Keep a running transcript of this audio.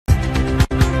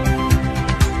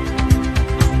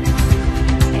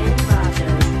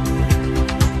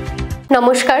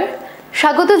নমস্কার,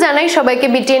 স্বাগত জানাই সবাইকে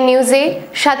BTN নিউজে।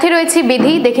 সাথে রয়েছে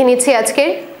বিধি। দেখে নিচ্ছি আজকের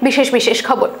বিশেষ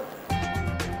খবর।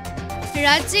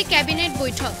 রাজ্যে ক্যাবিনেট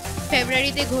বৈঠক,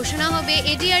 ফেব্রুয়ারিতে ঘোষণা হবে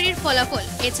ADR এর ফলাফল।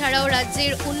 এছাড়াও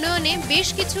রাজ্যের উন্নয়নে বেশ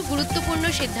কিছু গুরুত্বপূর্ণ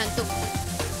সিদ্ধান্ত।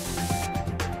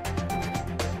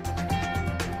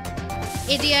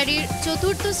 ADR এর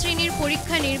চতুর্থ শ্রেণীর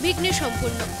পরীক্ষা নির্বিঘ্নে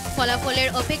সম্পূর্ণ, ফলাফলের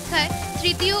অপেক্ষায়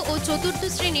তৃতীয় ও চতুর্থ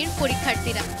শ্রেণীর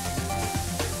পরীক্ষার্থীরা।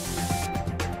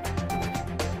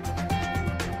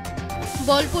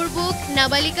 বলপূর্বক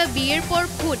নাবালিকা বিয়ের পর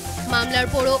খুন, মামলার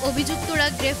পরও অভিযুক্তরা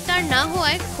গ্রেফতার না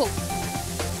হওয়ায় ক্ষোভ।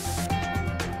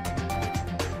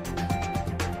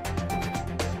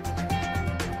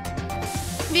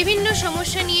 বিভিন্ন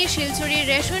সমস্যা নিয়ে শিলচরের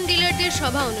রেশন ডিলারদের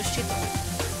সভা অনুষ্ঠিত।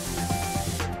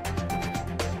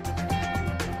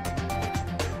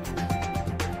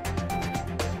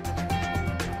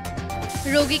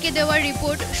 রোগীকে দেওয়া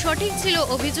রিপোর্ট সঠিক ছিল,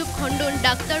 অভিযোগ খণ্ডন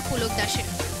ডাক্তার পুলক দাসের।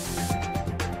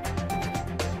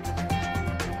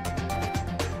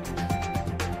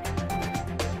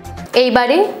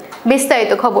 এইবারে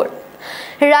বিস্তারিত খবর।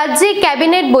 রাজ্যে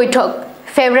ক্যাবিনেট বৈঠক,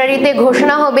 ফেব্রুয়ারিতে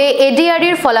ঘোষণা হবে ADR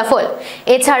এর ফলাফল।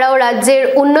 এছাড়াও রাজ্যের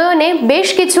উন্নয়নে বেশ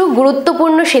কিছু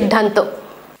গুরুত্বপূর্ণ সিদ্ধান্ত।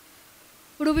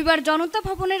 রবিবার জনতা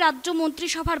ভবনে রাজ্য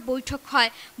মন্ত্রিসভার বৈঠক হয়।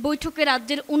 বৈঠকে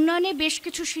রাজ্যের উন্নয়নে বেশ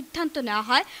কিছু সিদ্ধান্ত নেওয়া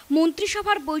হয়।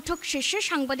 মন্ত্রিসভার বৈঠক শেষে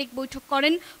সাংবাদিক বৈঠক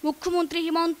করেন মুখ্যমন্ত্রী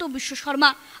হিমন্ত বিশ্ব শর্মা।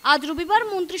 আজ রবিবার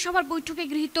মন্ত্রিসভার বৈঠকে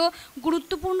গৃহীত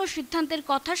গুরুত্বপূর্ণ সিদ্ধান্তের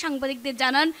কথা সাংবাদিকদের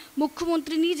জানান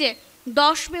মুখ্যমন্ত্রী নিজে।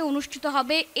 10 মে অনুষ্ঠিত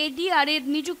হবে ADR এর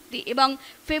নিযুক্তি এবং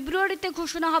ফেব্রুয়ারিতে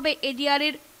ঘোষণা হবে ADR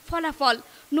এর ফলাফল।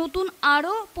 নতুন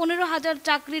আরও 15,000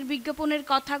 চাকরির বিজ্ঞাপনের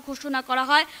কথা ঘোষণা করা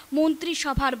হয়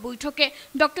মন্ত্রিসভার বৈঠকে।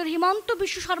 ডক্টর হিমন্ত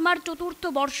বিশ্ব শর্মার চতুর্থ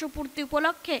বর্ষপূর্তি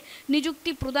উপলক্ষে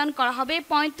নিযুক্তি প্রদান করা হবে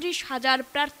 35,000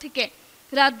 প্রার্থীকে।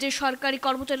 রাজ্যের সরকারি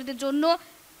কর্মচারীদের জন্য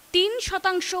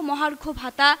 3% মহার্ঘ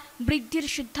ভাতা বৃদ্ধির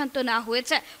সিদ্ধান্ত নেওয়া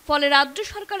হয়েছে। ফলে রাজ্য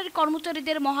সরকারের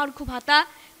কর্মচারীদের মহার্ঘ ভাতা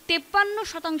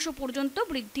 53% পর্যন্ত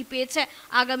বৃদ্ধি পেয়েছে।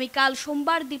 আগামীকাল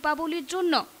সোমবার দীপাবলির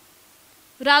জন্য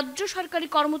রাজ্য সরকারি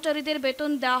কর্মচারীদের বেতন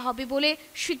দেওয়া হবে বলে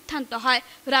সিদ্ধান্ত হয়।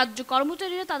 রাজ্য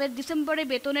কর্মচারীরা তাদের ডিসেম্বরে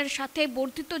বেতনের সাথে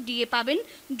বর্ধিত DA পাবেন।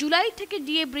 জুলাই থেকে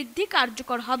DA বৃদ্ধি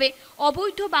কার্যকর হবে।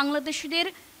 অবৈধ বাংলাদেশিদের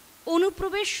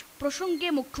অনুপ্রবেশ প্রসঙ্গে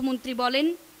মুখ্যমন্ত্রী বলেন,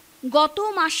 গত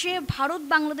মাসে ভারত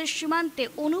বাংলাদেশ সীমান্তে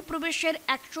অনুপ্রবেশের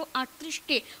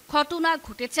 138টি ঘটনা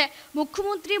ঘটেছে।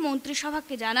 মুখ্যমন্ত্রী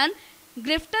মন্ত্রিসভাকে জানান,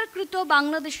 গ্রেফতারকৃত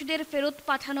বাংলাদেশিদের ফেরত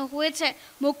পাঠানো হয়েছে।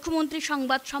 মুখ্যমন্ত্রী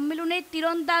সংবাদ সম্মেলনে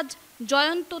তীরন্দাজ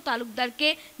জয়ন্ত তালুকদারকে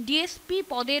DSP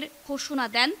পদের ঘোষণা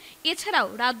দেন। এছাড়াও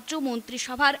রাজ্য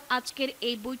মন্ত্রিসভার আজকের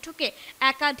এই বৈঠকে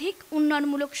একাধিক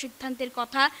উন্নয়নমূলক সিদ্ধান্তের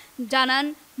কথা জানান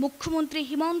মুখ্যমন্ত্রী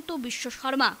হিমন্ত বিশ্ব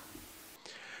শর্মা।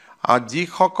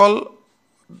 যিসকল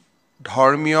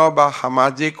ধৰ্মীয় বা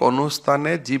সামাজিক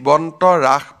অনুষ্ঠানে জীৱন্ত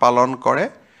ৰাস পালন কৰে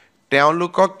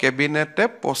তেওঁলোকক কেবিনেটে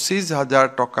 25,000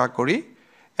 টকা কৰি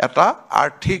এটা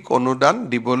আৰ্থিক অনুদান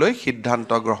দিবলৈ সিদ্ধান্ত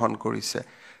গ্ৰহণ কৰিছে।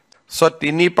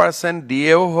 3%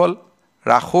 DAও হ'ল,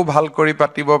 ৰাসো ভাল কৰি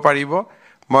পাতিব পাৰিব।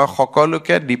 মই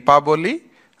সকলোকে দীপাৱলী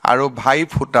আৰু ভাই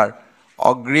ফুটাৰ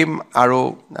অগ্ৰিম আৰু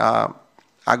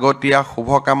আগতীয়া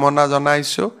শুভকামনা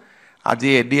জনাইছোঁ। আজি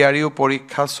ADRও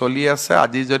পৰীক্ষা চলি আছে।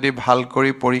 আজি যদি ভাল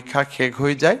কৰি পৰীক্ষা শেষ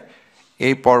হৈ যায়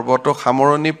এই পৰ্বটো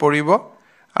সামৰণি পৰিব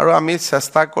আৰু আমি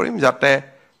চেষ্টা কৰিম যাতে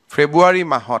ফেব্ৰুৱাৰী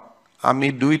মাহত আমি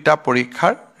 2টা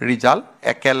পৰীক্ষাৰ ৰিজাল্ট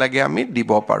একেলগে আমি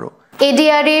দিব পাৰোঁ।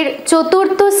 ADR এর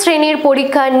চতুর্থ শ্রেণীর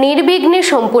পরীক্ষা নির্বিঘ্নে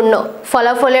সম্পূর্ণ,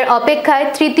 ফলাফলের অপেক্ষায়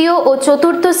তৃতীয় ও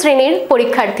চতুর্থ শ্রেণীর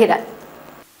পরীক্ষার্থীরা।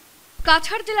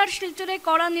 কাছাড় জেলার শিলচরে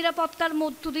কড়া নিরাপত্তার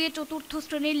মধ্য দিয়ে চতুর্থ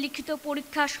শ্রেণীর লিখিত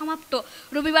পরীক্ষা সমাপ্ত।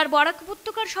 রবিবার বরাক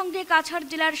উপত্যকার সঙ্গে কাছাড়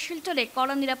জেলার শিলচরে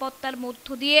কড়া নিরাপত্তার মধ্য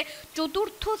দিয়ে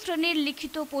চতুর্থ শ্রেণীর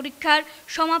লিখিত পরীক্ষার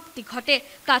সমাপ্তি ঘটে।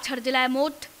 কাছাড় জেলায়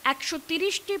মোট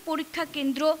 130টি পরীক্ষা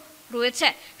কেন্দ্র রয়েছে।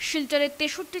 শিলচরে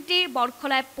 63টি,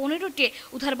 বরখলায় 15টি,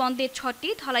 উধারবন্দে 6টি,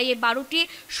 ধলাইয়ে 12টি,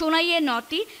 সোনাইয়ে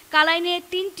 9টি, কালাইনে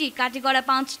 3টি, কাটিগড়া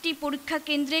 5টি পরীক্ষা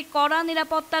কেন্দ্রে কড়া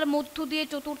নিরাপত্তার মধ্য দিয়ে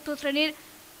চতুর্থ শ্রেণীর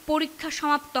পরীক্ষা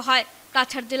সমাপ্ত হয়।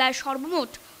 কাছাড় জেলায়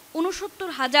সর্বমোট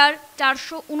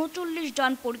 69,439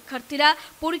 জন পরীক্ষার্থীরা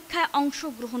পরীক্ষায়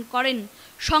অংশগ্রহণ করেন।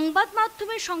 সংবাদ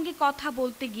মাধ্যমের সঙ্গে কথা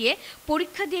বলতে গিয়ে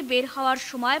পরীক্ষা দিয়ে বের হওয়ার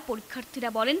সময় পরীক্ষার্থীরা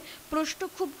বলেন, প্রশ্ন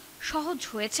খুব সহজ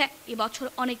হয়েছে। এবছর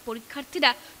অনেক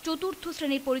পরীক্ষার্থীরা চতুর্থ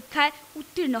শ্রেণীর পরীক্ষায়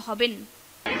উত্তীর্ণ হবেন।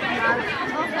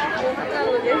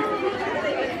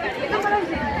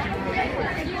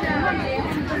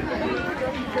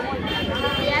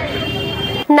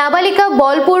 নাবালিকা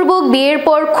বলপূর্বক বিয়ের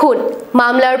পর খুন,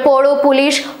 মামলার পরও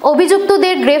পুলিশ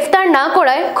অভিযুক্তদের গ্রেফতার না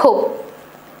করায় ক্ষোভ।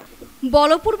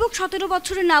 বলপূর্বক 17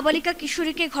 বছরের নাবালিকা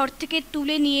কিশোরীকে ঘর থেকে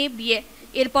তুলে নিয়ে বিয়ে,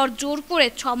 এরপর জোর করে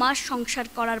 6 মাস সংসার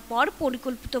করার পর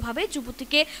পরিকল্পিতভাবে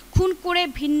যুবতীকে খুন করে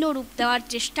ভিন্ন রূপ দেওয়ার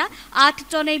চেষ্টা 8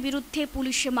 জনের বিরুদ্ধে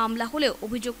পুলিশে মামলা হলেও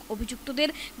অভিযুক্তদের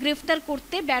গ্রেফতার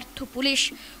করতে ব্যর্থ পুলিশ।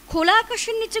 খোলা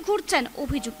আকাশের নিচে ঘুরছেন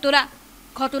অভিযুক্তরা।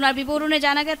 ঘটনার বিবরণে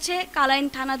জানা গেছে, কালাইন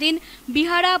থানাধীন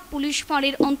বিহারা পুলিশ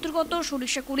ফাঁড়ির অন্তর্গত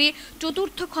সরিষাকুড়ি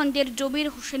 4th খণ্ডের জবির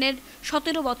হোসেনের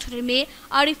 17 বছরের মেয়ে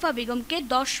আরিফা বেগমকে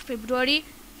 10 ফেব্রুয়ারি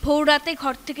ভোররাতে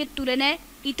ঘর থেকে তুলে নেয়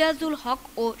ইতাজুল হক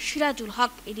ও সিরাজুল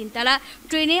হক। এদিন তারা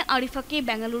ট্রেনে আরিফাকে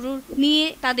বেঙ্গালুরু নিয়ে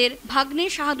তাদের ভাগ্নে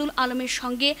শাহাদুল আলমের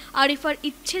সঙ্গে আরিফার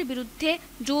ইচ্ছের বিরুদ্ধে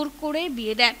জোর করে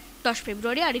বিয়ে দেয়। 10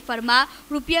 ফেব্রুয়ারি আরিফার মা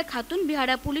রুপিয়া খাতুন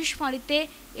বিহারা পুলিশ ফাঁড়িতে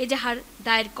এজাহার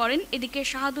দায়ের করেন। এদিকে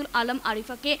শাহাদুল আলম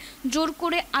আরিফাকে জোর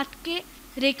করে আটকে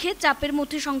রেখে চাপের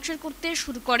মধ্যে সংসার করতে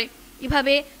শুরু করে।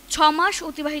 এভাবে 6 মাস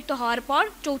অতিবাহিত হওয়ার পর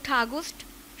 4 আগস্ট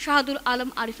শাহাদুল আলম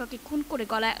আরিফাকে খুন করে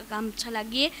গলায় গামছা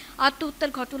লাগিয়ে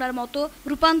আত্মহত্যার ঘটনার মতো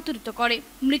রূপান্তরিত করে।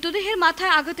 মৃতদেহের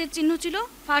মাথায় আঘাতের চিহ্ন ছিল,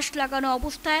 ফাঁস লাগানো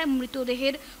অবস্থায়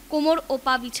মৃতদেহের কোমর ও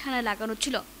পা বিছানায় লাগানো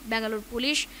ছিল। বেঙ্গালুরু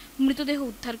পুলিশ মৃতদেহ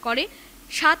উদ্ধার করে।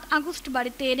 7 আগস্ট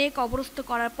বাড়িতে এনে কবরস্থ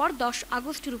করার পর 10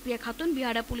 আগস্ট রুপিয়া খাতুন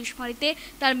বিহারা পুলিশ ফাঁড়িতে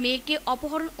তার মেয়েকে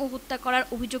অপহরণ ও হত্যা করার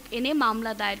অভিযোগ এনে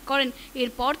মামলা দায়ের করেন।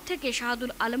 এরপর থেকে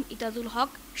শাহাদুল আলম, ইতাজুল হক,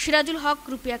 সিরাজুল হক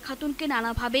রুপিয়া খাতুনকে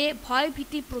নানাভাবে ভয়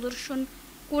ভীতি প্রদর্শন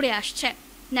করে আসছে।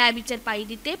 ন্যায় বিচার পাইয়ে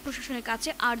দিতে প্রশাসনের কাছে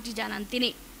আর্জি জানান তিনি।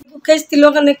 কেস দিল,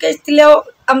 কেস দিলেও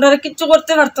আমরা কিচ্ছু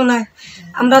করতে পারতো না।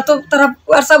 আমরা তো তারা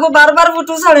হোয়াটসঅ্যাপে বারবার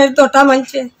ফটো ছাড়ে, দটা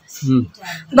মানছে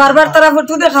বারবার তারা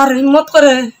ফটো দেখার হিম্মত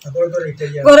করে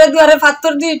ঘরে দুয়ারে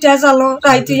পাথর দিয়ে ইটা চালো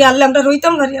রাইতে আনলে আমরা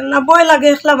রইতাম পারি না। ভয় লাগে,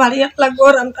 একলা বাড়ি একলা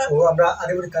ঘর। আমরা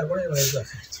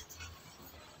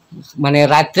মানে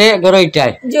রাত্রে ঘর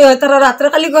ইটায় যে তারা রাত্রে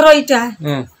খালি ঘর ইটায়,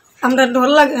 আমরা ডর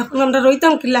লাগে। এখন আমরা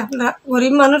রইতাম কিলা, আমরা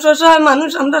গরিব মানুষ, অসহায় মানুষ,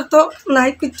 আমরা তো নাই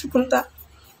কিচ্ছু কোনটা।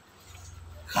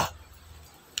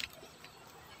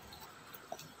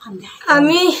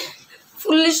 আমি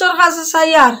পুলিশের কাছে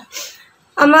চাই আর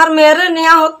আমার মেয়েরে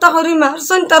নেয়া হত্যা করি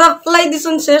মারছন, তারা ফেলাই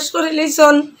দিছন, শেষ করে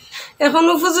লইছন। এখন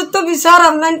উপযুক্ত বিচার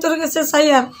আপনার তোর কাছে চাই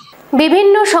আর।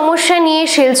 বিভিন্ন সমস্যা নিয়ে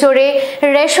শিলচরে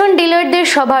রেশন ডিলারদের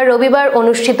সভা রবিবার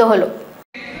অনুষ্ঠিত হলো।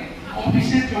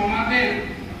 অফিসে জমা দেন,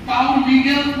 তাও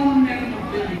লিগ্যাল ফর্মের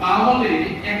মধ্যে, তাহলে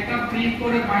একটা প্রিন্ট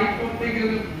করে বাইট করতে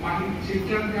গেলে বাকি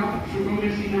শিলচর যাও, শুধু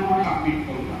মেশিনে হয় সাবমিট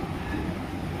করলাম।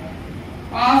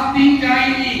 5 দিন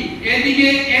যায়নি, এদিকে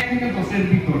 1 থেকে 10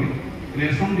 ভিতরে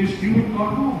রেশন ডিস্ট্রিবিউট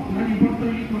করবো না রিপোর্ট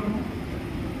তৈরি করবো,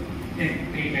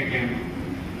 এইটা কেন?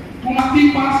 5 দিন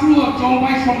পাস হলো,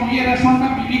 চৌবাই সঙ্গে রেশনটা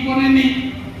বিক্রি করে নি,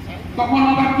 তখন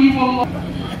আবার কি বললো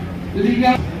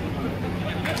লিগ্যাল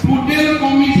টোটাল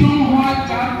কমিশন হয়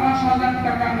 4-5 হাজার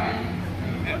টাকা নাই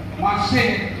মাসে।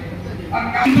 আর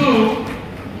কিন্তু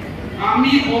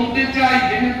আমি বলতে চাই,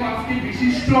 যেহেতু আজকে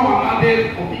বিশিষ্ট আমাদের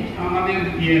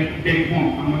দেখুন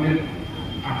আমাদের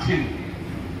আছেন,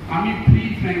 আমি ফ্রি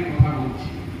ফ্র্যাঙ্ক কথা বলছি,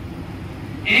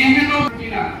 এমএনও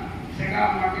কিনা সেটা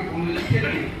আমাকে বলে লিখে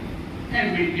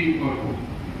মেনটেন করবো।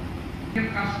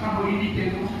 কাজটা হয়নি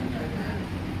কেন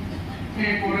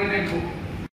করে দেখো।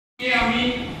 আমি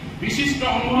বিশিষ্ট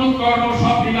অনুরোধ করবো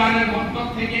সব ডিলারের মধ্য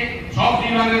থেকে, সব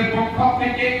ডিলারের পক্ষ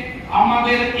থেকে,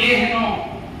 আমাদের এহেন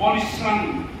পরিশ্রম,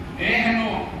 এহেন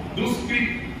দুষ্কৃত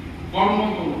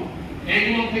কর্মগুলো,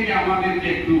 এগুলো থেকে আমাদেরকে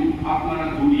একটু আপনারা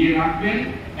দূরিয়ে রাখবেন।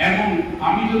 এবং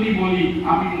আমি যদি বলি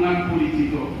আমি উনার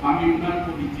পরিচিত,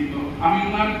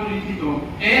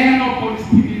 এহেন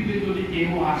পরিস্থিতিতে যদি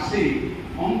কেউ আসে,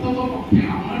 অন্তত পক্ষে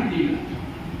আমার ডিলার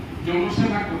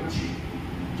জনসেবা করছি,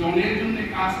 জনের জন্য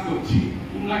কাজ করছি,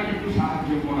 উনাকে একটু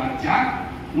সাহায্য করা যাক,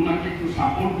 উনাকে একটু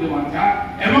সাপোর্ট দেওয়া যাক।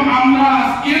 এবং আমরা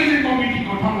আজকের যে কমিটি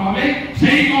গঠন হবে,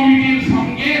 সেই কমিটির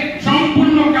সঙ্গে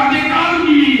সম্পূর্ণ কাজে কাজ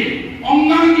মিলিয়ে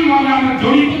অঙ্গাঙ্গিভাবে আমরা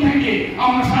জড়িত থেকে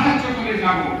আমরা সাহায্য করে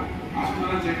যাব।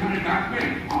 আপনারা যেখানে ডাকবেন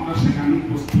আমরা সেখানে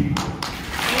উপস্থিত হব।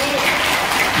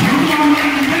 আমরা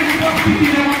নিজের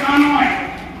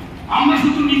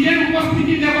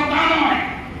উপস্থিতি দেব তা নয়,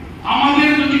 আমাদের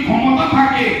যদি ক্ষমতা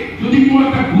থাকে, যদি কোনো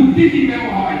একটা বুদ্ধিজীবী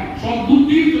হয়, সব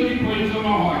বুদ্ধির যদি প্রয়োজন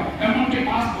হয়, এমনকি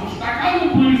 5-10 টাকাও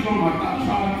প্রয়োজন হয়, তা তো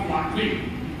সবাই লাগবে।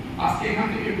 আজকে এখান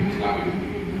থেকে ভেজা লাগে,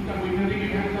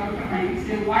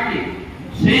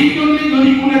 সেই জন্য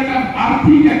যদি কোনো একটা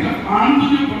আর্থিক একটা ফান্ড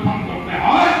যদি গঠন করতে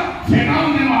হয়, সেটাও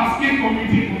যেন আজকে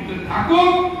কমিটির মধ্যে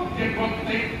থাকুক, যে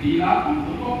প্রত্যেক ডিলার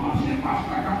অন্তত মাসে 5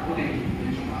 টাকা করে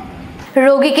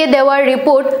রোগীকে দেওয়ার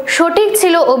রিপোর্ট সঠিক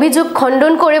ছিল অভিযোগ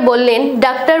খণ্ডন করে বললেন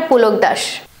ডাক্তার পুলক দাস।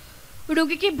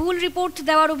 রোগীকে ভুল রিপোর্ট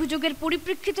দেওয়ার অভিযোগের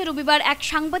পরিপ্রেক্ষিতে রবিবার এক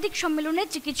সাংবাদিক সম্মেলনে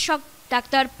চিকিৎসক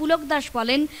ডাক্তার পুলক দাস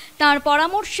বলেন, তার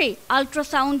পরামর্শে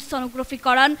আল্ট্রাসাউন্ড সোনোগ্রাফি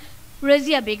করান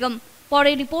রেজিয়া বেগম।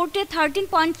 পরে রিপোর্টে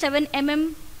 13.7 mm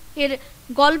এর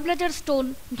গলব্লাডার স্টোন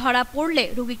ধরা পড়লে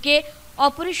রোগীকে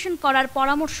অপারেশন করার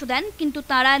পরামর্শ দেন, কিন্তু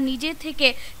তারা নিজে থেকে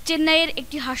চেন্নাইয়ের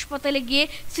একটি হাসপাতালে গিয়ে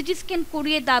সিটি স্ক্যান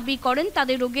করিয়ে দাবি করেন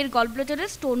তাদের রোগীর গলব্লাডারে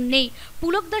স্টোন নেই।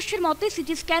 পুলক দাসের মতে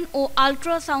সিটি স্ক্যান ও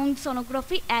আলট্রাসাউন্ড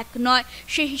সোনোগ্রাফি এক নয়।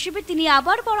 সেই হিসেবে তিনি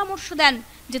আবার পরামর্শ দেন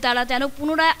যে তারা যেন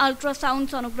পুনরায় আলট্রাসাউন্ড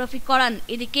সোনোগ্রাফি করান।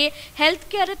 এদিকে হেলথ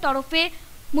কেয়ারের তরফে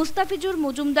মুস্তাফিজুর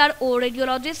মজুমদার ও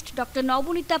রেডিওলজিস্ট ডক্টর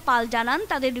নবনীতা পাল জানান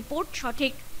তাদের রিপোর্ট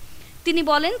সঠিক। তিনি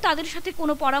বলেন তাদের সাথে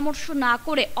কোনো পরামর্শ না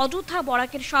করে অযথা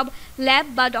বরাকের সব ল্যাব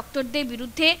বা ডক্টরদের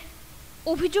বিরুদ্ধে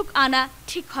অভিযোগ আনা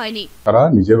ঠিক হয়নি। তারা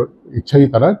নিজের ইচ্ছাই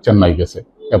তারা চেন্নাই গেছে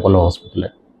অ্যাপোলো হসপিটালে,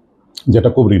 যেটা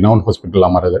খুব রিনাউন্ড হসপিটাল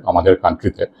আমাদের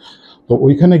কান্ট্রিতে। তো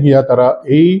ওইখানে গিয়া তারা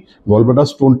এই গলব্লাডার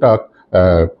স্টোনটা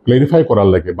ক্লারিফাই করার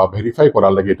লাগে বা ভেরিফাই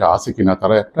করার লাগে এটা আছে কিনা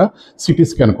তারা একটা সিটি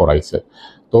স্ক্যান করাইছে।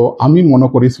 তো আমি মনে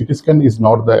করি CT scan is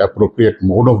not the appropriate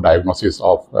mode of diagnosis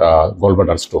of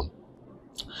gallbladder stone.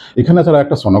 এখানে তারা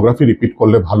একটা সোনোগ্রাফি রিপিট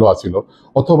করলে ভালো আছিল,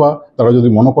 অথবা তারা যদি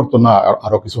মনে করতো না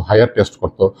আরও কিছু হায়ার টেস্ট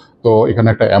করতো, তো এখানে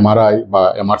একটা এমআরআই বা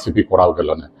এমআরসিপি করাও গেল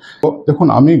না। তো দেখুন,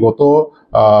 আমি গত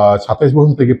 27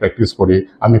 বছর থেকে প্র্যাকটিস করি,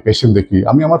 আমি পেশেন্ট দেখি,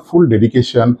 আমি আমার ফুল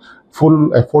ডেডিকেশন ফুল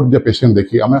এফোর্ট দিয়ে পেশেন্ট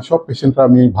দেখি, আমার সব পেশেন্টরা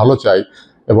আমি ভালো চাই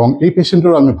এবং এই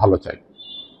পেশেন্টেরও আমি ভালো চাই।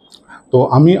 তো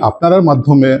আমি আপনার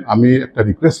মাধ্যমে আমি একটা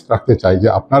রিকোয়েস্ট রাখতে চাই যে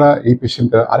আপনারা এই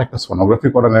পেশেন্টের আরেকটা সোনোগ্রাফি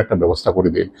করানোর একটা ব্যবস্থা করে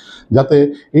দিন, যাতে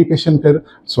এই পেশেন্টের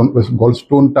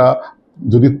গলস্টোনটা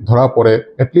যদি ধরা পড়ে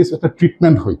অ্যাটলিস্ট একটা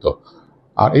ট্রিটমেন্ট হইতো,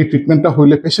 আর এই ট্রিটমেন্টটা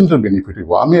হইলে পেশেন্টের বেনিফিট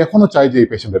হইব। আমি এখনো চাই যে এই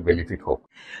পেশেন্টের বেনিফিট হোক।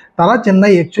 তারা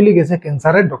চেন্নাই অ্যাকচুয়ালি গেছে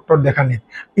ক্যান্সারের ডক্টর দেখানে।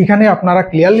 এখানে আপনারা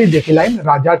ক্লিয়ারলি দেখিলেন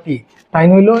রাজা টি তাই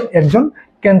হইল একজন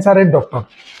ক্যান্সারের ডক্টর,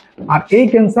 আর এই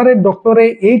ক্যান্সারের ডক্টরে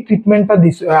এই ট্রিটমেন্টটা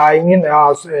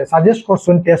সাজেস্ট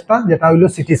করছেন টেস্টটা, যেটা হইল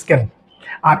সিটি স্ক্যান।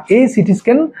 আর এই সিটি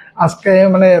স্ক্যান আজকে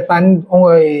মানে তাই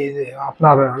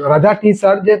আপনার রাজা টি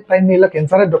স্যার যে তাই নিল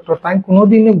ক্যান্সারের ডক্টর, তাই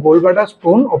কোনোদিন গলব্লাডার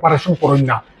স্টোন অপারেশন করেন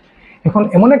না। এখন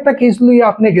এমন একটা কেস লইয়া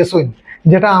আপনি গেছেন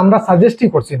যেটা আমরা সাজেস্টই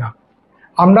করছি না,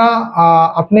 আমরা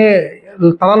আপনি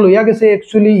তারা লইয়া গেছে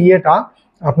অ্যাকচুয়ালি ইয়েটা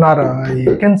আপনার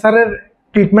ক্যান্সারের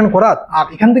ট্রিটমেন্ট করার, আর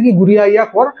এখান থেকে ঘুরিয়া ইয়া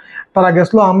কর তারা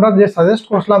গেছিল। আমরা যে সাজেস্ট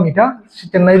করছিলাম এটা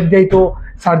চেন্নাই যাইতো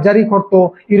সার্জারি করতো,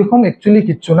 এরকম অ্যাকচুয়ালি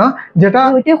কিচ্ছু না। যেটা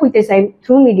ওইটা হইতে চাই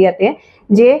থ্রু মিডিয়াতে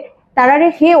যে তারারে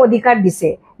হে অধিকার দিছে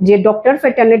যে ডক্টর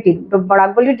ফ্যাটার্নিটি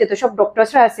বরাকবলির যত সব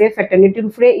ডক্টরসরা আছে ফ্যাটার্নিটির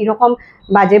উপরে এরকম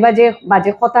বাজে বাজে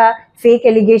বাজে কথা ফেক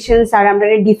এলিগেশনস আর আমরা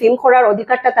ডিফেম করার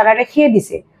অধিকারটা তারারে খেয়ে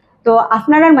দিছে। তো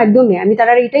আপনার মাধ্যমে আমি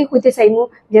তারারে এটাই হইতে চাইমু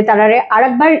যে তারারে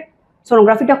আরেকবার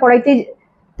সোনোগ্রাফিটা করাইতে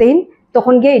দেন,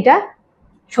 তখন গিয়ে এটা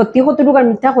সত্যি কতটুকু আর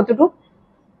মিথ্যা কতটুকু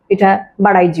এটা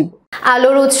বাড়াই যাব।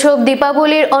 আলোর উৎসব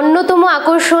দীপাবলির অন্যতম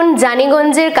আকর্ষণ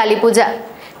জানিগঞ্জের কালী পূজা।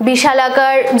 বিশাল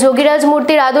আকার যোগীরাজ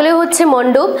মূর্তির আদলে হচ্ছে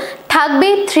মণ্ডপ, থাকবে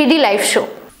 3D লাইভ শো।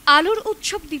 আলোর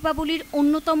উৎসব দীপাবলির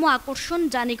অন্যতম আকর্ষণ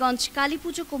জানিগঞ্জ কালী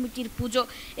পুজো কমিটির পুজো।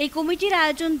 এই কমিটির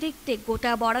আয়োজন দেখতে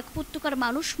গোটা বরাক উপত্যকার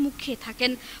মানুষ মুখিয়ে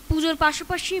থাকেন। পুজোর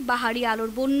পাশাপাশি বাহারি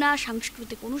আলোর বন্যা,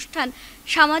 সাংস্কৃতিক অনুষ্ঠান,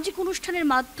 সামাজিক অনুষ্ঠানের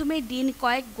মাধ্যমে দিন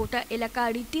কয়েক গোটা এলাকা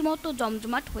রীতিমতো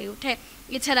জমজমাট হয়ে ওঠে।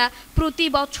 এছাড়া প্রতি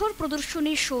বছর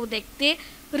প্রদর্শনী শো দেখতে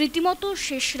রীতিমতো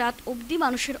শেষ রাত অবধি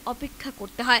মানুষের অপেক্ষা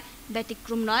করতে হয়,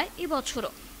 ব্যতিক্রম নয়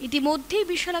এবছরও। ইতিমধ্যেই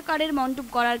বিশাল আকারের মণ্ডপ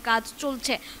গড়ার কাজ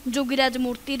চলছে। যোগীরাজ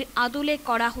মূর্তির আদলে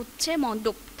করা হচ্ছে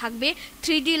মণ্ডপ, থাকবে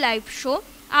 3D লাইভ শো।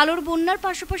 আলোর বন্যার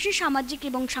পাশাপাশি সামাজিক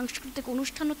এবং সাংস্কৃতিক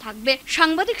অনুষ্ঠানও থাকবে।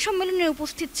 সাংবাদিক সম্মেলনে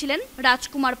উপস্থিত ছিলেন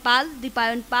রাজকুমার পাল,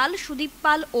 দীপায়ন পাল, সুদীপ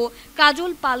পাল ও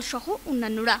কাজল পাল সহ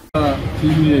অন্যান্যরা।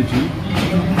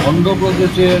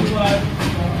 অন্ধ্রপ্রদেশের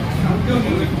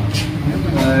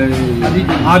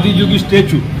আদিযোগী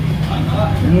স্ট্যাচু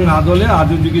আদলে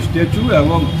আদিযোগী স্ট্যাচু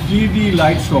এবং 3D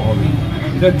লাইট শো হবে।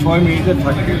 এটা 6 মিনিটের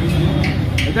থাকবে।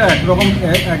 এটা একরকম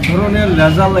এক ধরনের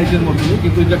লেজার লাইটের মতো,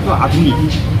 কিন্তু এটা একটু আধুনিক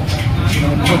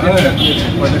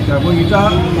প্রজেক্ট। এবং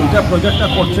এটা প্রজেক্টটা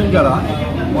করছেন যারা,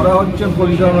 ওরা হচ্ছেন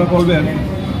পরিচালনা করবেন,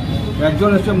 একজন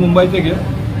হচ্ছে মুম্বাই থেকে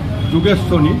যোগেশ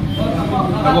সোনি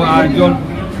এবং আরেকজন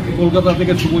কলকাতা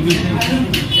থেকে শুভজিৎ।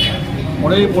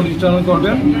 ওরাই পরিচালনা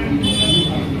করবেন।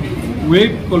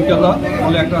 ওয়েব কলকাতা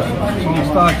বলে একটা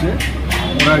সংস্থা আছে,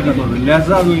 ওরা এটা করবে।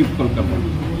 লেজার ওয়েব কলকাতা,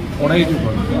 ওরাই এটা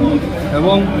করবে।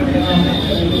 এবং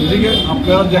এদিকে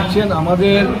আপনারা দেখছেন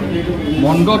আমাদের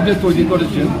মণ্ডপ যে তৈরি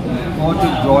করেছেন ও হচ্ছে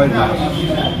জয় দাস,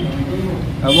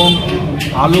 এবং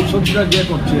আলোকসজ্জা যে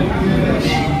করছে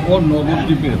ও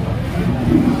নবদ্বীপের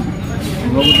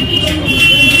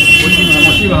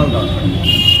হালদার,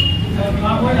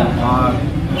 আর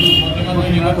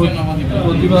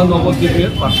প্রতিমা নবদ্বীপের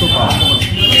 505।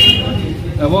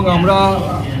 এবং আমরা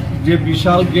যে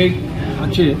বিশাল গেট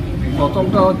আছে,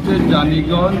 প্রথমটা হচ্ছে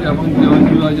জানিগঞ্জ এবং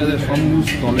দেওয়ানজি বাজারের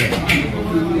সংযোগস্থলে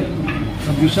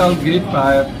বিশাল গেট,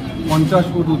 প্রায় 50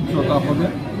 ফুট উচ্চতা হবে।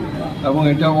 এবং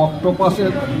এটা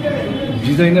অক্টোপাসের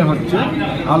ডিজাইনের হচ্ছে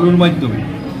আলুর মাধ্যমে।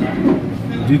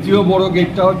 দ্বিতীয় বড়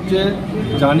গেটটা হচ্ছে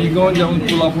জানিগঞ্জ এবং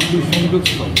কোলাপুর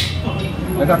সংযোগস্থল,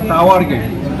 এটা টাওয়ার গেট,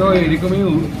 এটাও এরকমই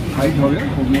হাইট হবে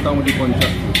মোটামুটি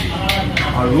 50 ফুট।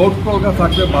 আর রোড কলকা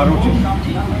থাকবে 12টি,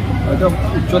 এটা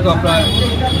উচ্চতা প্রায়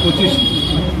 25 ফুট।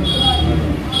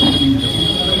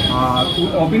 আর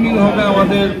ওপেনিং হবে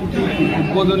আমাদের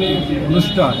উদ্বোধনী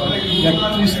অনুষ্ঠান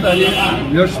 31 তারিখ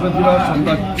বৃহস্পতিবার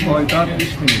সন্ধ্যা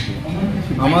 6:30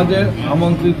 আমাদের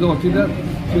আমন্ত্রিত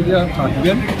অতিথিরা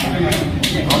থাকবেন।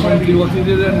 আমন্ত্রিত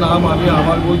অতিথিদের নাম আমি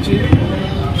আবার বলছি,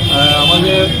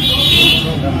 আমাদের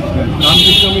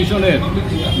রামকৃষ্ণ মিশনের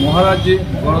মহারাজজি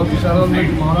বড় বিশানন্দ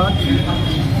মহারাজ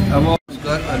এবং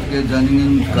আজকে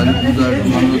জানিগঞ্জ কালী পূজার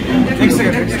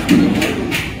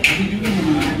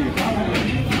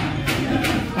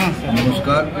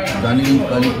নমস্কার। জানিগঞ্জ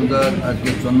কালী পূজার আজকে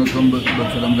 54তম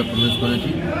বছর আমরা প্রবেশ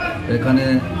করেছি। এখানে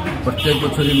প্রত্যেক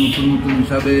বছরই নতুন নতুন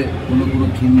হিসাবে কোনো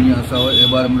থিম নিয়ে আসা হয়।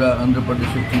 এবার আমরা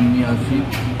অন্ধ্রপ্রদেশের থিম নিয়ে আসছি।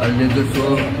 আর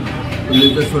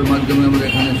লেজার শোর মাধ্যমে আমরা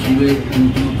এখানে শিবের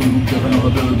নতুন নতুন রূপ দেখানো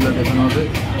হবে, ওইগুলো দেখানো হবে।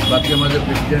 বাকি আমাদের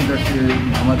প্রেসিডেন্ট আছে,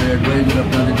 আমাদের অ্যাডভাইজার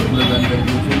আপনাদেরকে পুরো জানকারি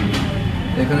দিয়েছেন।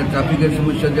 এখানে ট্রাফিকের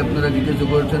সমস্যা যে আপনারা জিজ্ঞাসা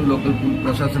করেছেন, লোকাল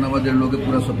প্রশাসন আমাদের লোকে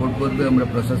পুরো সাপোর্ট করবে। আমরা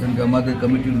প্রশাসনকে আমাদের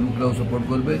কমিটির লোকরাও সাপোর্ট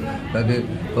করবে, তাকে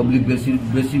পাবলিক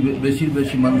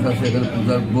বেশি মানুষ আসে এখানে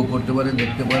পূজা ভোগ করতে পারে,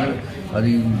 দেখতে পারে, আর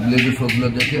এই লেজের শোগুলো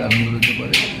দেখে আনন্দ নিতে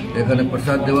পারে। এখানে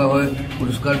প্রসাদ দেওয়া হয়,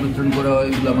 পুরস্কার বিতরণ করা হয়,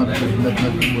 এগুলো আমাদের প্রেসিডেন্ট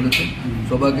আপনাকে বলেছেন।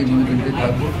 সবাইকে নিবেদনতে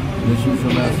থাকবো, বেশি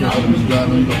সময় আসে এখানে পূজা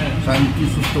আনন্দ শান্তি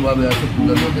সুস্থভাবে আসে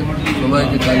পূজা দেখে।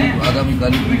 সবাইকে আগামী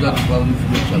কালী পূজার পাবলিক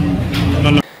শুভেচ্ছা।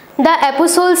 দ্য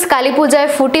অ্যাপোস্টলস কালী পূজায়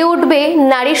ফুটে উঠবে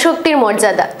নারী শক্তির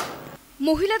মর্যাদা।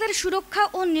 মহিলাদের সুরক্ষা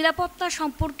ও নিরাপত্তা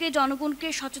সম্পর্কে জনগণকে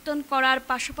সচেতন করার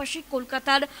পাশাপাশি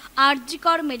কলকাতার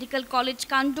আরজিকর মেডিকেল কলেজ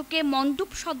কাণ্ডকে মণ্ডপ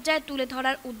সজ্জায় তুলে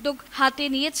ধরার উদ্যোগ হাতে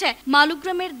নিয়েছে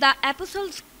মালুগ্রামের the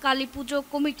apostles Kali Puja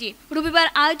committee. রবিবার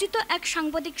আয়োজিত এক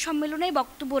সাংবাদিক সম্মেলনে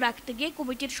বক্তব্য রাখতে গিয়ে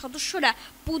কমিটির সদস্যরা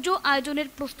পুজো আয়োজনের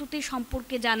প্রস্তুতি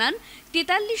সম্পর্কে জানান।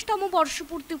 43তম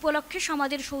বর্ষপূর্তি উপলক্ষে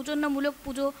সমাজের সৌজন্যমূলক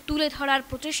পুজো তুলে ধরার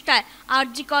প্রচেষ্টায়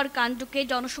আরজিকর কাণ্ডকে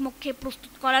জনসমক্ষে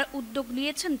প্রস্তুত করার উদ্যোগ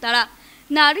নিয়েছেন তারা।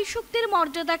 নারী শক্তির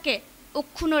মর্যাদাকে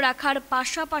অক্ষুণ্ণ রাখার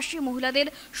পাশাপাশি মহিলাদের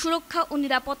সুরক্ষা ও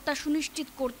নিরাপত্তা সুনিশ্চিত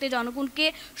করতে জনগণকে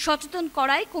সচেতন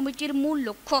করাই কমিটির মূল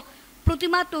লক্ষ্য।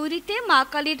 প্রতিমা তৈরিতে মা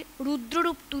কালীর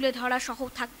রুদ্ররূপ তুলে ধরা সহ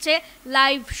থাকছে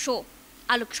লাইভ শো।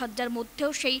 আলোকসজ্জার মধ্যেও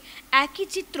সেই একই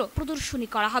চিত্র প্রদর্শনী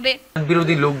করা হবে।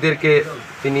 বিরোধী লোকদেরকে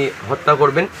তিনি হত্যা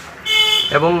করবেন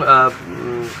এবং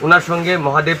ওনার সঙ্গে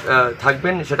মহাদেব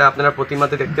থাকবেন, সেটা আপনারা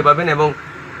প্রতিমাতে দেখতে পাবেন। এবং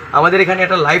আমাদের এখানে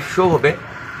একটা লাইভ শো হবে,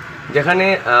 যেখানে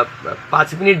 5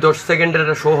 মিনিট 10 সেকেন্ডের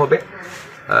একটা শো হবে।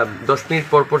 10 মিনিট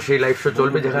পর সেই লাইভ শো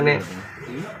চলবে,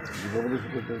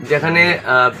 যেখানে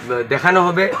দেখানো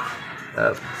হবে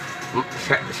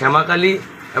শ্যামাকালী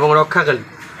এবং রক্ষাকালী,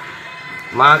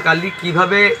 মা কালী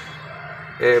কীভাবে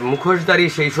মুখোশধারী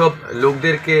সেই সব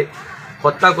লোকদেরকে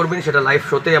হত্যা করবেন, সেটা লাইভ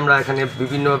শোতে আমরা এখানে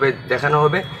বিভিন্নভাবে দেখানো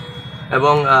হবে।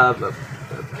 এবং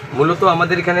মূলত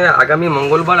আমাদের এখানে আগামী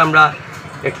মঙ্গলবার আমরা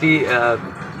একটি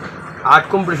আর্ট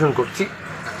কম্পিটিশন করছি।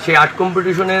 সেই আর্ট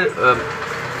কম্পিটিশনের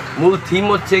মূল থিম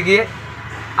হচ্ছে গিয়ে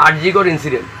আরজিকর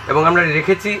ইনসিডেন্ট, এবং আমরা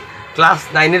রেখেছি ক্লাস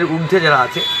 9-এর ঊর্ধ্বে যারা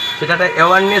আছে সেটা একটা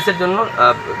অ্যাওয়ারনেসের জন্য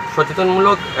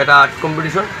সচেতনমূলক একটা আর্ট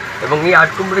কম্পিটিশন। এবং এই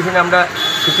আর্ট কম্পিটিশনে আমরা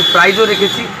কিছু প্রাইজও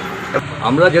রেখেছি।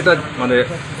 আমরা যেটা মানে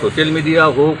সোশ্যাল মিডিয়া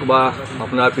হোক বা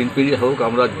আপনার প্রিন্ট মিডিয়া হোক,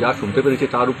 আমরা যা শুনতে পেরেছি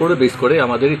তার উপরে বেস করে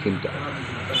আমাদের এই থিমটা।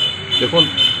 দেখুন,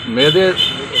 মেয়েদের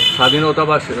স্বাধীনতা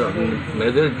বা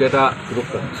মেয়েদের যেটা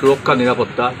সুরক্ষা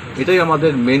নিরাপত্তা, এটাই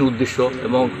আমাদের মেন উদ্দেশ্য।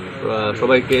 এবং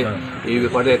সবাইকে এই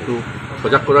ব্যাপারে একটু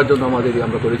সজাগ করার জন্য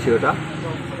আমরা করেছি এটা।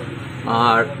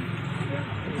 আর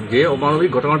যে অমানবিক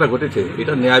ঘটনাটা ঘটেছে,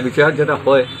 এটা ন্যায় বিচার যেটা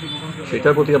হয়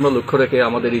সেটার প্রতি আমরা লক্ষ্য রেখে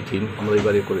আমাদের এই থিম আমরা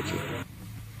এবারে করেছি।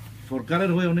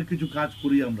 সরকারের হয়ে অনেক কিছু কাজ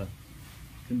করি আমরা,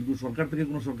 কিন্তু সরকার থেকে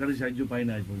কোনো সরকারি সাহায্য পাই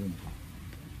না আজ পর্যন্ত।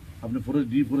 আপনি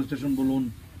ডিফরেস্টেশন বলুন,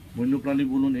 বন্যপ্রাণী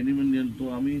বলুন, অ্যানিমেল নিয়ন্ত্রণ, তো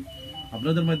আমি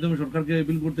আপনাদের মাধ্যমে সরকারকে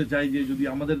অ্যাপিল করতে চাই যে যদি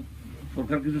আমাদের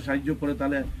সরকার কিছু সাহায্য করে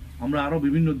তাহলে আমরা আরও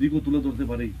বিভিন্ন দিকও তুলে ধরতে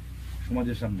পারি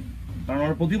সমাজের সামনে। কারণ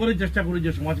আমরা প্রতিবারই চেষ্টা করি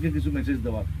যে সমাজকে কিছু মেসেজ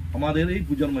দেওয়ার আমাদের এই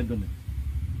পূজার মাধ্যমে।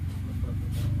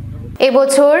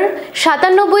 এবছর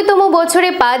 97তম বছরে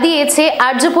পা দিয়েছে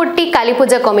আর্যপট্টি কালী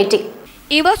পূজা কমিটি।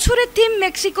 এবছরের থিম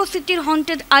মেক্সিকো সিটির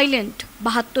হন্টেড আইল্যান্ড।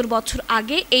 72 বছর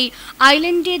আগে এই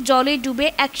আইল্যান্ডে জলে ডুবে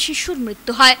এক শিশুর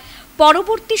মৃত্যু হয়।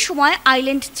 পরবর্তী সময়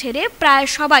আইল্যান্ড ছেড়ে প্রায়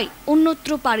সবাই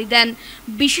অন্যত্র পাড়ি দেন।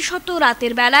 বিশেষত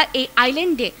রাতের বেলা এই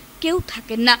আইল্যান্ডে কেউ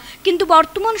থাকেন না, কিন্তু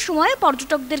বর্তমান সময়ে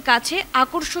পর্যটকদের কাছে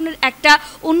আকর্ষণের একটা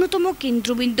অন্যতম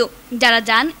কেন্দ্রবিন্দু। যারা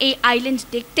যান এই আইল্যান্ড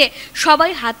দেখতে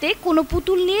সবাই হাতে কোনো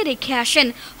পুতুল নিয়ে রেখে আসেন।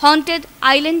 হন্টেড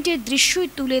আইল্যান্ডের দৃশ্যই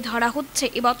তুলে ধরা হচ্ছে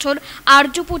এবছর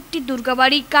আর্যপট্টি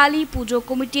দুর্গাবাড়ি কালী পুজো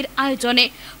কমিটির আয়োজনে।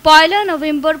 1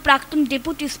 নভেম্বর প্রাক্তন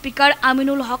ডেপুটি স্পিকার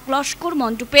আমিনুল হক লস্কর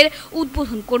মণ্ডপের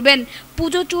উদ্বোধন করবেন।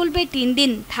 পুজো চলবে 3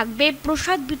 দিন, থাকবে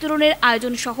প্রসাদ বিতরণের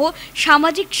আয়োজন সহ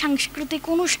সামাজিক সাংস্কৃতিক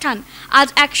অনুষ্ঠান। আজ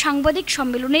এক সাংবাদিক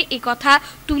সম্মেলনে একথা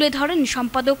তুলে ধরেন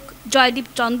সম্পাদক জয়দীপ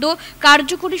চন্দ,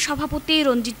 কার্যকরী সভাপতি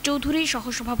রঞ্জিত চৌধুরী,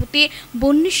 সহসভাপতি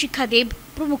বন্যী শিখা দেব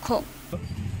প্রমুখ।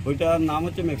 ওইটার নাম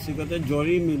হচ্ছে মেক্সিকোতে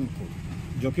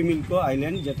জকি মিল্কো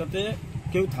আইল্যান্ড, যেটাতে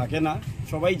কেউ থাকে না,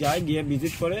 সবাই যায় গিয়ে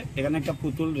ভিজিট করে, এখানে একটা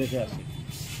পুতুল রেখে আসে।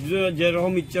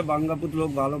 যেরকম ইচ্ছা বাঙ্গা পুতুল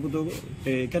হোক ভালো পুতুল,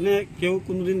 এখানে কেউ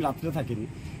কোনোদিন রাত্রে থাকেনি।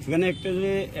 এখানে একটা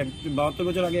যে 72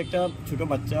 বছর আগে একটা ছোট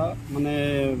বাচ্চা মানে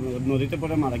নদীতে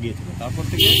পড়ে মারা গিয়েছিল, তারপর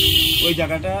থেকে ওই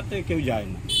জায়গাটাতে কেউ যায়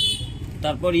না।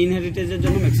 তারপর ইনহেরিটেজের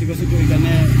জন্য মেক্সিকো সিটি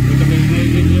ওইখানে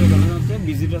ইনহেরিটেজের ঘটনা হচ্ছে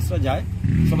ভিজিটার্সরা যায়,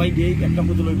 সবাই গিয়ে একটা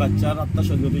পুতুল ওই বাচ্চার আত্মা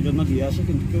সদ্গতির জন্য দিয়ে আসে,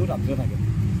 কিন্তু কেউ রাত্রে থাকে না।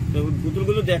 তো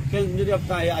পুতুলগুলো দেখেন যদি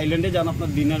আপনার আইল্যান্ডে যান, আপনার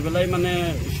দিনের বেলায় মানে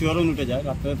শিহরণ উঠে যায়,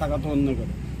 রাত্রে থাকা তো অন্য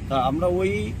করে। তা আমরা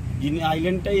ওই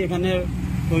আইল্যান্ডটাই এখানে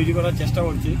তৈরি করার চেষ্টা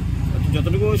করছি,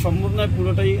 যতটুকু সম্ভব নয়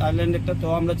পুরোটাই আইল্যান্ড একটা, তো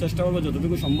আমরা চেষ্টা করবো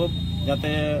যতটুকু সম্ভব যাতে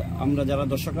আমরা যারা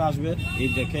দর্শকরা আসবে এই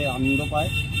দেখে আনন্দ পায়।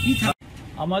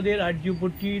 আমাদের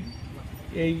আর্যপট্টির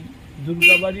এই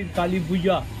দুর্গাবাড়ির কালী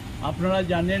পূজা, আপনারা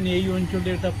জানেন এই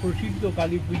অঞ্চলের একটা প্রসিদ্ধ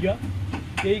কালী পূজা।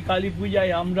 এই কালী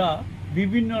পূজায় আমরা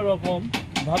বিভিন্ন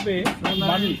রকমভাবে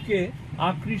মানুষকে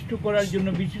আকৃষ্ট করার জন্য,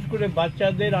 বিশেষ করে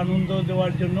বাচ্চাদের আনন্দ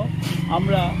দেওয়ার জন্য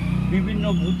আমরা বিভিন্ন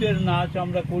ভূতের নাচ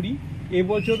আমরা করি,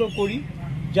 এবছরও করি।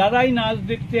 যারাই নাচ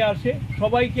দেখতে আসে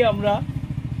সবাইকে আমরা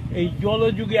এই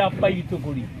জলযুগে আপ্যায়িত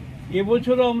করি,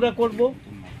 এবছরও আমরা করব।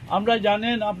 আমরা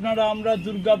জানেন আপনারা, আমরা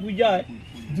দুর্গা পূজায়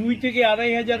 2 থেকে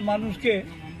 2.5 হাজার মানুষকে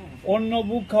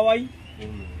অন্নভোগ খাওয়াই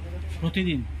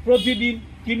প্রতিদিন।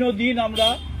 3 দিন আমরা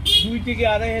 2 থেকে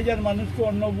 2.5 হাজার মানুষকে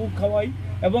অন্নভোগ খাওয়াই,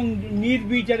 এবং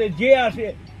নির্বিচারে যে আসে,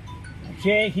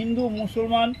 সে হিন্দু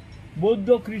মুসলমান বৌদ্ধ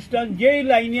খ্রিস্টান যেই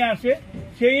লাইনে আসে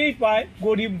সেই পায়,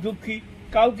 গরিব দুঃখী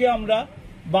কাউকে আমরা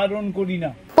বারণ করি না।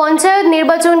 পঞ্চায়েত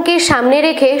নির্বাচনকে সামনে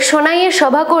রেখে সোনাইয়ে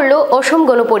সভা করল অসম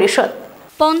গণ পরিষদ।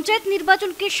 পঞ্চায়েত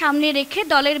নির্বাচনকে সামনে রেখে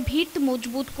দলের ভিত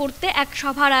মজবুত করতে এক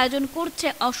সভার আয়োজন করছে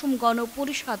অসম গণ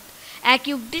পরিষদ।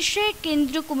 একই উদ্দেশ্যে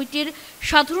কেন্দ্রীয় কমিটির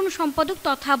সাধারণ সম্পাদক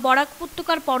তথা বরাক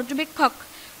উপত্যকার পর্যবেক্ষক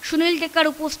সুনীল ডেকার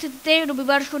উপস্থিতিতে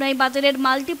রবিবার সোনাই বাজারের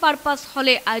মাল্টিপারপাস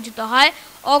হলে আয়োজিত হয়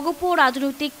অগপ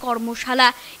রাজনৈতিক কর্মশালা।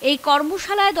 এই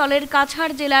কর্মশালায় দলের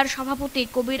কাছাড় জেলার সভাপতি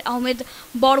কবির আহমেদ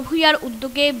বরভুইয়ার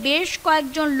উদ্যোগে বেশ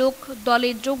কয়েকজন লোক দলে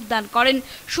যোগদান করেন।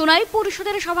 সোনাই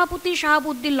পরিষদের সভাপতি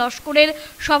শাহাবুদ্দিন লস্করের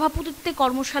সভাপতিত্বে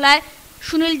কর্মশালায়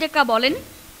সুনীল ডেকা বলেন,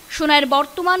 সোনাইয়ের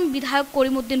বর্তমান বিধায়ক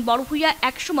করিমউদ্দিন বরভুইয়া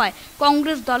একসময়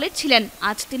কংগ্রেস দলে ছিলেন,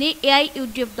 আজ তিনি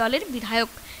এআইইউডিএফ দলের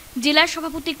বিধায়ক। জেলা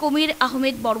সভাপতি কবির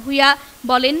আহমেদ বরভুইয়া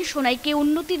বলেন, সোনাইকে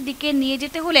উন্নতির দিকে নিয়ে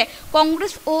যেতে হলে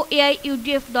কংগ্রেস ও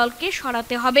এআইইউডিএফ দলকে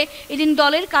সরাতে হবে। এদিন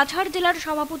দলের কাছাড় জেলার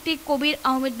সভাপতি কবির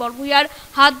আহমেদ বরভুইয়ার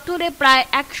হাত ধরে প্রায়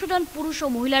 100 জন পুরুষ ও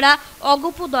মহিলারা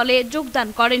অগপ দলে যোগদান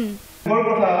করেন।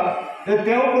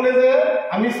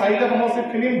 আমি 4টা সমষ্টিত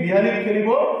খেলিম, বিহালীত খেলিব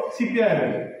CPIM।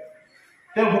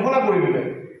 তেওঁ ঘোষণা কৰি দিলে,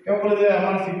 তেওঁ ক'লে যে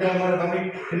আমাৰ CPIMৰ আমি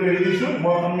সেইটো এৰি দিছোঁ,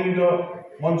 মই সন্মিলিত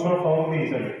মঞ্চৰ সভাপতি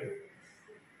হিচাপে।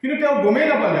 কিন্তু তেওঁ গমেই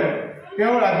নাপালে,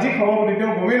 তেওঁ ৰাজ্যিক সভাপতি,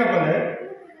 তেওঁ গমেই নাপালে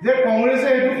যে কংগ্ৰেছে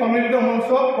এইটো সন্মিলিত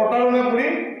মঞ্চক প্ৰতাৰণা কৰি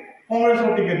কংগ্ৰেছৰ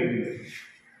টিকেট দিলে,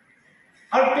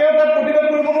 আৰু তেওঁ তাত প্ৰতিবাদ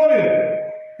কৰিব নোৱাৰিলে।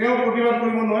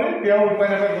 তেওঁ উপায়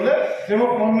নাপাই ক'লে যে মই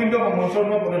সন্মিলিত মঞ্চৰ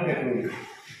পৰা পদত্যাগ কৰিম।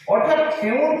 অৰ্থাৎ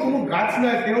তেওঁৰ কোনো গাছ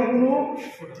নাই, তেওঁৰ কোনো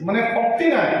মানে শক্তি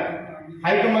নাই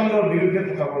হাইকমাণ্ডৰ বিৰুদ্ধে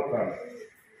থকাবৰ কাৰণে।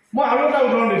 মই আৰু এটা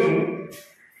উদাহৰণ দিছোঁ।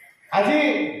 আজি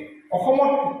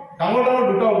অসমত ডাঙৰ ডাঙৰ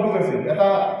 2টা উদ্যোগ আছিল, এটা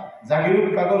জাগিৰোড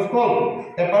কাগজ কল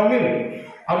পেপাৰ মিল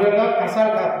আৰু এটা কাছাৰ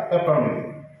পেপাৰ মিল।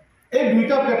 এই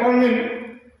 2টা পেপাৰ মিল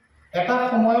এটা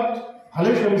সময়ত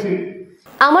ভালেই চলিছিল।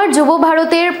 আমার যুব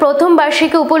ভারতের প্রথম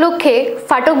বার্ষিকী উপলক্ষে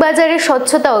ফাটক বাজারে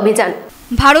স্বচ্ছতা অভিযান।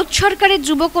 ভারত সরকারের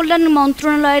যুব কল্যাণ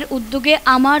মন্ত্রণালয়ের উদ্যোগে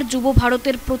আমার যুব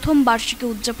ভারতের প্রথম বার্ষিকী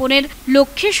উদযাপনের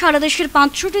লক্ষ্যে সারা দেশের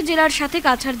 500টি জেলার সাথে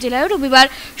কাছাড় জেলায় রবিবার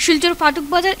শিলচর ফাটক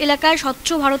বাজার এলাকায় স্বচ্ছ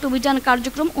ভারত অভিযান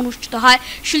কার্যক্রম অনুষ্ঠিত হয়।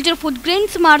 Silchar food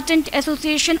grains merchant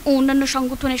association ও অন্যান্য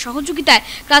সংগঠনের সহযোগিতায়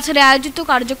কাছাড়ে আয়োজিত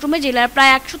কার্যক্রমে জেলার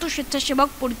প্রায় 100 স্বেচ্ছাসেবক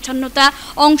পরিচ্ছন্নতা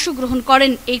অংশগ্রহণ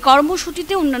করেন। এই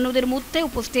কর্মসূচিতে অন্যান্যদের মধ্যে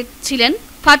উপস্থিত ছিলেন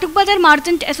ফাটকবাজার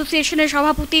মার্চেন্ট অ্যাসোসিয়েশনের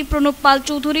সভাপতি প্রণব পাল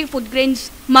চৌধুরী, ফুডগ্রেন্স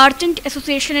মার্চেন্ট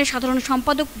অ্যাসোসিয়েশনের সাধারণ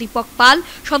সম্পাদক দীপক পাল,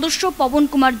 সদস্য Pawan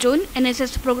Kumar Jain,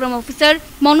 NSS programme officer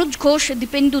Manoj Ghosh,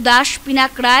 Dipendu Das,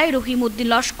 Pinak রায়, রহিম উদ্দিন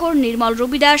লস্কর, নির্মল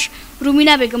রবি দাস,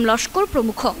 রুমিনা বেগম লস্কর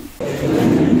প্রমুখ।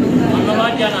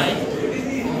 ধন্যবাদ জানাই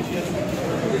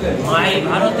মাই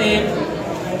ভারতের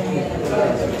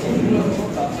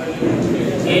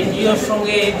এনজিওর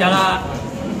সঙ্গে যারা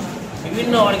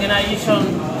বিভিন্ন অর্গানাইজেশন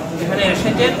এখানে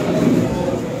এসেছেন,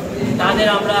 তাদের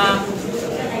আমরা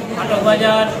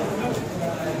ফাটকবাজার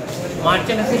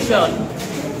মার্চেন্ট অ্যাসোসিয়েশন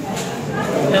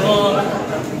এবং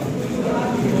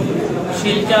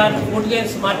শিলচর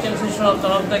ফুডগ্রেন্স মার্চেন্ট অ্যাসোসিয়েশনের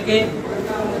তরফ থেকে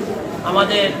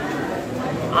আমাদের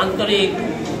আন্তরিক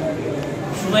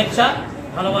শুভেচ্ছা,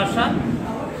 ভালোবাসা।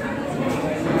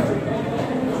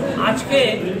 আজকে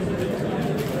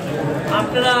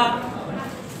আপনারা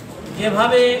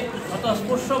যেভাবে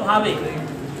স্বতঃস্ফূর্তভাবে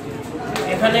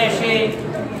এখানে এসে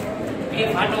এই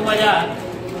ফাটকবাজার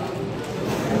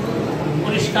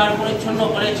পরিষ্কার পরিচ্ছন্ন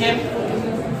করেছেন,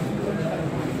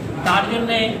 তার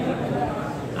জন্যে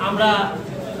আমরা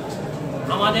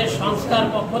আমাদের সংস্থার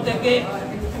পক্ষ থেকে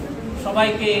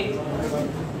সবাইকে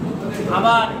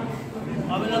আবার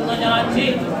অভিনন্দন জানাচ্ছি।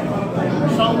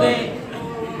 সঙ্গে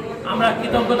আমরা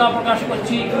কৃতজ্ঞতা প্রকাশ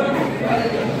করছি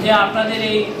যে আপনাদের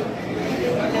এই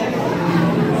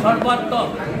সর্বাত্মক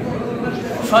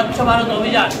স্বচ্ছ ভারত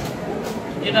অভিযান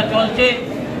যেটা চলছে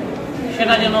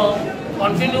সেটা যেন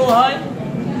কন্টিনিউ হয়।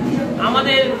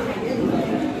 আমাদের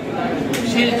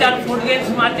শিলচর ফুডগ্রেন্স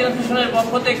মার্চেন্ট অ্যাসোসিয়েশনের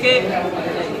পক্ষ থেকে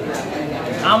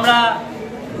আমরা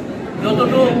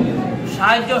যতটুকু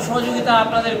সাহায্য সহযোগিতা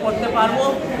আপনাদের করতে পারবো,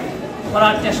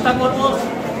 করার চেষ্টা করব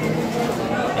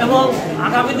এবং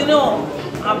আগামী দিনেও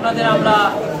আপনাদের আমরা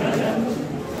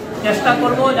চেষ্টা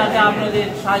করব যাতে আপনাদের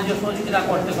সাহায্য সহযোগিতা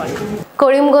করতে পারি।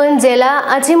 করিমগঞ্জ জেলা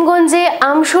আজিমগঞ্জে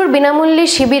আমসুর বিনামূল্যে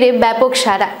শিবিরে ব্যাপক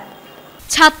সাড়া।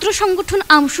 ছাত্র সংগঠন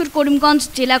আমসুর করিমগঞ্জ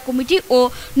জেলা committee O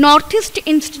north east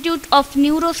institute of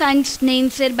neuro science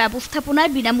নেইন্সের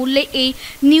ব্যবস্থাপনায় বিনামূল্যে এই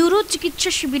নিউরো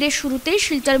চিকিৎসা শিবিরের শুরুতেই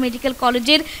শিলচর মেডিকেল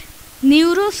কলেজের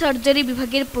নিউরো সার্জারি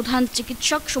বিভাগের প্রধান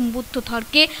চিকিৎসক সম্বুদ্ধ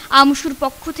ধরকে আমসুর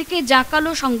পক্ষ থেকে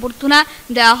জাঁকালো সংবর্ধনা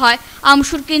দেওয়া হয়।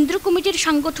 আমসুর কেন্দ্র কমিটির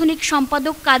সাংগঠনিক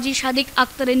সম্পাদক কাজী সাদিক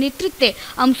আক্তারের নেতৃত্বে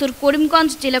আমসুর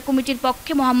করিমগঞ্জ জেলা কমিটির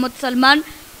পক্ষে মোহাম্মদ সালমান,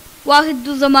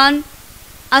 ওয়াহিদুজ্জামান,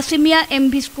 আসিমিয়া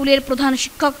এমভি স্কুলের প্রধান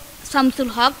শিক্ষক শামসুল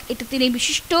হক এতে তিনি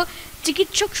বিশিষ্ট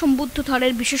চিকিৎসক সম্বুদ্ধ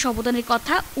ধরের বিশেষ অবদানের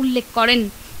কথা উল্লেখ করেন।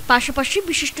 পাশাপাশি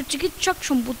বিশিষ্ট চিকিৎসক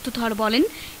সম্বুদ্ধ ধর বলেন,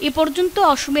 এ পর্যন্ত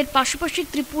অসমের পাশাপাশি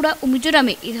ত্রিপুরা ও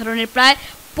মিজোরামে এই ধরনের প্রায়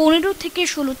 15 থেকে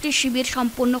 16টি শিবির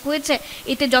সম্পন্ন হয়েছে,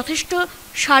 এতে যথেষ্ট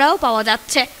সাড়াও পাওয়া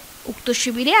যাচ্ছে। উক্ত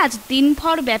শিবিরে আজ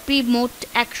দিনভর ব্যাপী মোট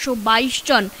 122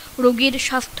 জন রোগীর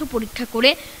স্বাস্থ্য পরীক্ষা করে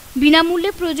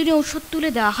বিনামূল্যে প্রয়োজনীয় ওষুধ তুলে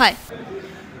দেওয়া হয়।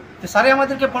 স্যারে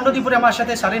আমাদেরকে 15 দিন পরে আমার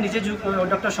সাথে স্যারে নিজে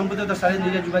ডক্টর সম্বুদ্ধ স্যারে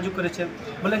নিজে যোগাযোগ করেছে,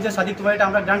 বললেন যে সাদিক তোমার এটা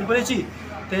আমরা গ্রান্ট করেছি,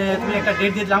 তো তুমি একটা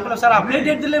ডেট দিয়ে দিলাম। বললাম স্যার আপনি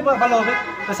ডেট দিলে ভালো হবে।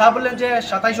 তো স্যার বললেন যে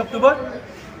 27 অক্টোবর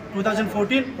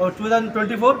 2014 ও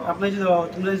 2024 আপনি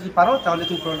তুমি যদি পারো তাহলে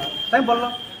তুমি করো না। তাই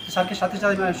বললাম স্যারকে সাথে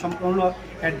সাথে সম্পূর্ণ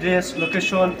অ্যাড্রেস,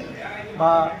 লোকেশন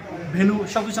বা ভেন্যু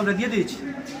সব কিছু আমরা দিয়ে দিয়েছি।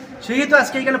 সেহেতু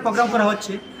আজকে এখানে প্রোগ্রাম করা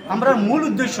হচ্ছে। আমরা মূল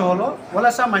উদ্দেশ্য হলো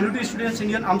ওলাসা মাইনরিটি স্টুডেন্টস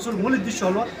ইউনিয়ন আমসুর মূল উদ্দেশ্য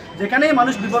হলো যেখানেই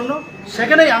মানুষ বিপন্ন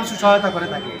সেখানেই আমসু সহায়তা করে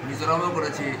থাকে। মিজোরামও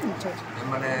করেছি,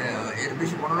 মানে এর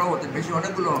বেশি 15 হতে বেশি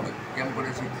অনেকগুলো হবে ক্যাম্প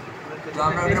করেছি। তো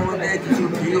আমরা এটার মধ্যে কিছু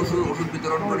ফ্রি ওষুধ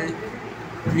বিতরণ করি,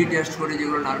 ফ্রি টেস্ট করি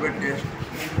যেগুলো নার্ভের টেস্ট,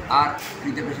 আর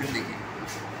ফ্রিতে পেশেন্ট দেখি।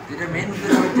 যেটা মেইন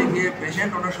উদ্দেশ্য হচ্ছে গিয়ে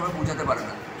পেশেন্ট অনেক সময় পৌঁছাতে পারে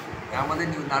না। আমাদের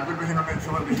নার্ভের পেশেন্ট অনেক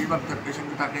সময় বেশিরভাগ পেশেন্ট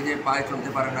থাকে যে পায়ে চলতে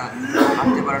পারে না,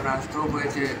 হাঁটতে পারে না, স্ট্রোক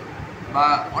হয়েছে বা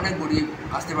অনেক গরিব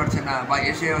আসতে পারছে না বা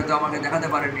এসে হয়তো আমাকে দেখাতে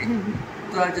পারেনি।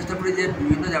 তো আমি চেষ্টা করি যে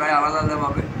বিভিন্ন জায়গায় আলাদা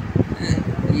আলাদাভাবে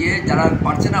গিয়ে যারা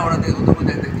পারছে না ওরা ওদের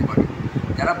মধ্যে দেখতে পারি,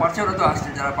 যারা পারছে ওরা তো আসছে,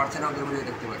 যারা পারছে না ওদের মধ্যে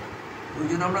দেখতে পারি। ওই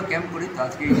জন্য আমরা ক্যাম্প করি। তো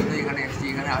আজকে এই জন্য এখানে এসেছি।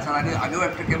 এখানে আসার আগেও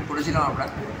একটা ক্যাম্প করেছিলাম আমরা,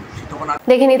 তখন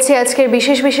দেখে নিচ্ছি আজকের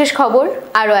বিশেষ খবর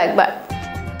আরও একবার।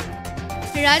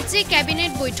 রাজ্যে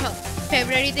ক্যাবিনেট বৈঠক,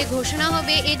 ফেব্রুয়ারিতে ঘোষণা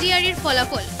হবে এডিআর-এর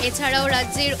ফলাফল। এছাড়াও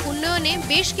রাজ্যের উন্নয়নে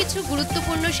বেশ কিছু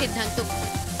গুরুত্বপূর্ণ সিদ্ধান্ত।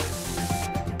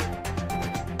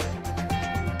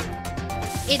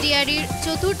 এডিআর-এর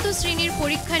 4র্থ শ্রেণীর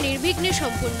পরীক্ষা নির্বিঘ্নে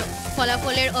সম্পূর্ণ,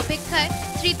 ফলাফলের অপেক্ষায়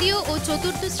 3য় ও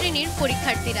 4র্থ শ্রেণীর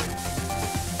পরীক্ষার্থীরা।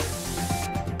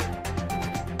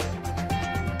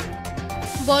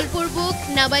 বলপূর্বক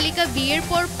নাবালিকা বিয়ের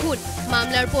পর খুন,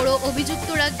 মামলার পরও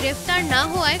অভিযুক্তরা গ্রেফতার না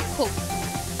হওয়ায় ক্ষোভ।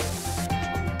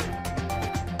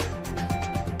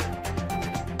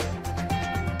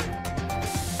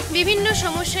 বিভিন্ন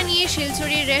সমস্যা নিয়ে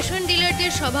শিলচরের রেশন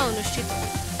ডিলারদের সভা অনুষ্ঠিত।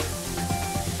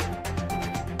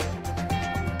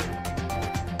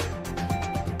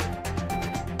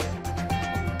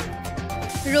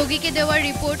 রোগীকে দেওয়া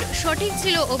রিপোর্ট সঠিক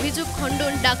ছিল অভিযোগ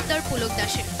খণ্ডন ডাক্তার পুলক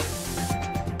দাসের।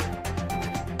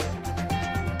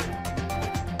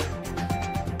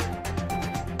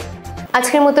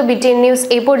 আজকের মতো BTN নিউজ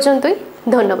এই পর্যন্তই।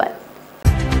 ধন্যবাদ।